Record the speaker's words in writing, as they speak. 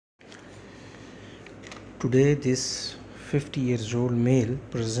Today, this 50 years old male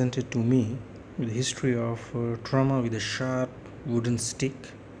presented to me with a history of trauma with a sharp wooden stick.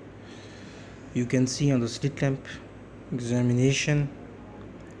 You can see on the slit lamp examination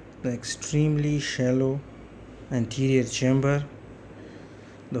the extremely shallow anterior chamber,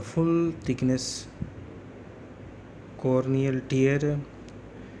 the full thickness corneal tear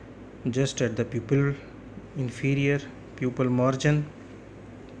just at the inferior pupil margin.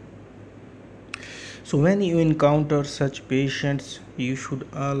 So when you encounter such patients, you should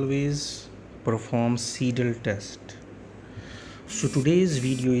always perform Seidel test. So today's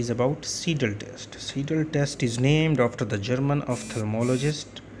video is about Seidel test. Seidel test is named after the German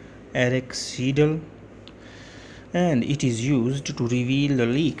ophthalmologist Erich Seidel, and it is used to reveal the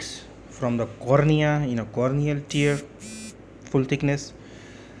leaks from the cornea in a corneal tear, full thickness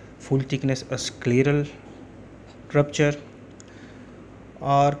a scleral rupture,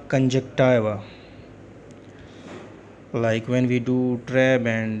 or conjunctiva, like when we do trab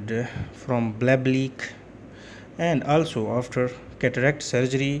and from bleb leak, and also after cataract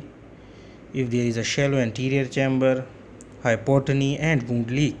surgery if there is a shallow anterior chamber, hypotony and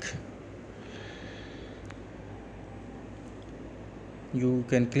wound leak. You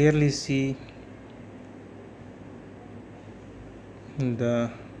can clearly see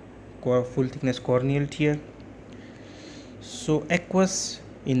the full thickness corneal tear. So aqueous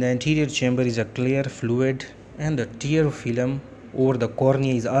in the anterior chamber is a clear fluid, and the tear film over the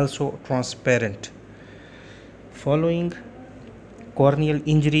cornea is also transparent. Following corneal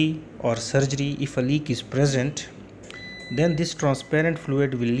injury or surgery, if a leak is present, then this transparent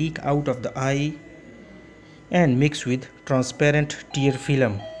fluid will leak out of the eye and mix with transparent tear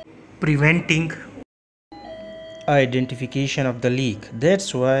film, preventing identification of the leak.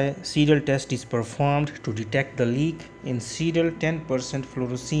 That's why Seidel test is performed to detect the leak. In Seidel, 10%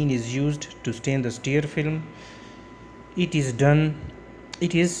 fluorescein is used to stain the tear film. It is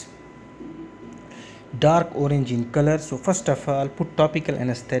dark orange in color. So first of all, put topical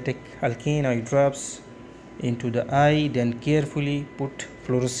anesthetic alkane eye drops into the eye, then carefully put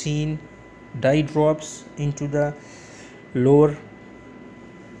fluorescein dye drops into the lower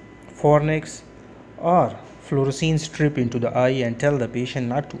fornix or fluorescein strip into the eye, and tell the patient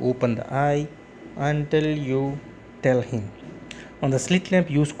not to open the eye until you tell him. On the slit lamp,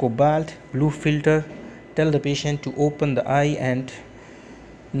 use cobalt blue filter. Tell the patient to open the eye and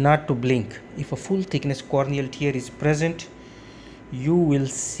not to blink. If a full thickness corneal tear is present, you will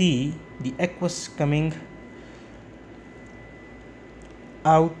see the aqueous coming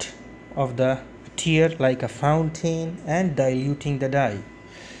out of the tear like a fountain and diluting the dye.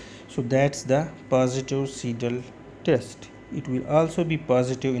 So that's the positive Seidel test. It will also be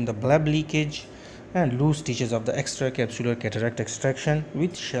positive in the bleb leakage and loose stitches of the extracapsular cataract extraction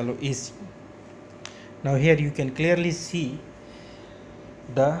with shallow AC. Now here you can clearly see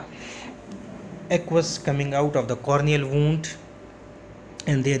the aqueous coming out of the corneal wound,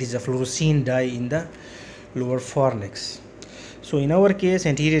 and there is a fluorescein dye in the lower fornix. So in our case,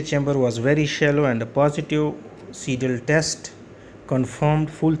 anterior chamber was very shallow, and the positive Seidel test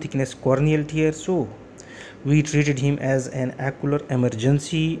confirmed full thickness corneal tear. So we treated him as an ocular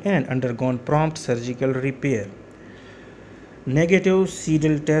emergency and undergone prompt surgical repair. Negative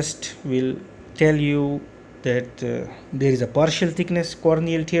Seidel test will tell you that there is a partial thickness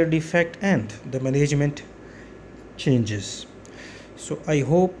corneal tear defect and the management changes. So I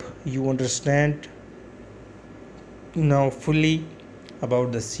hope you understand now fully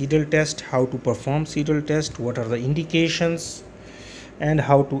about the Seidel test, how to perform Seidel test, what are the indications, and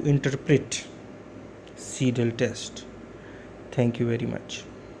how to interpret Seidel test. Thank you very much.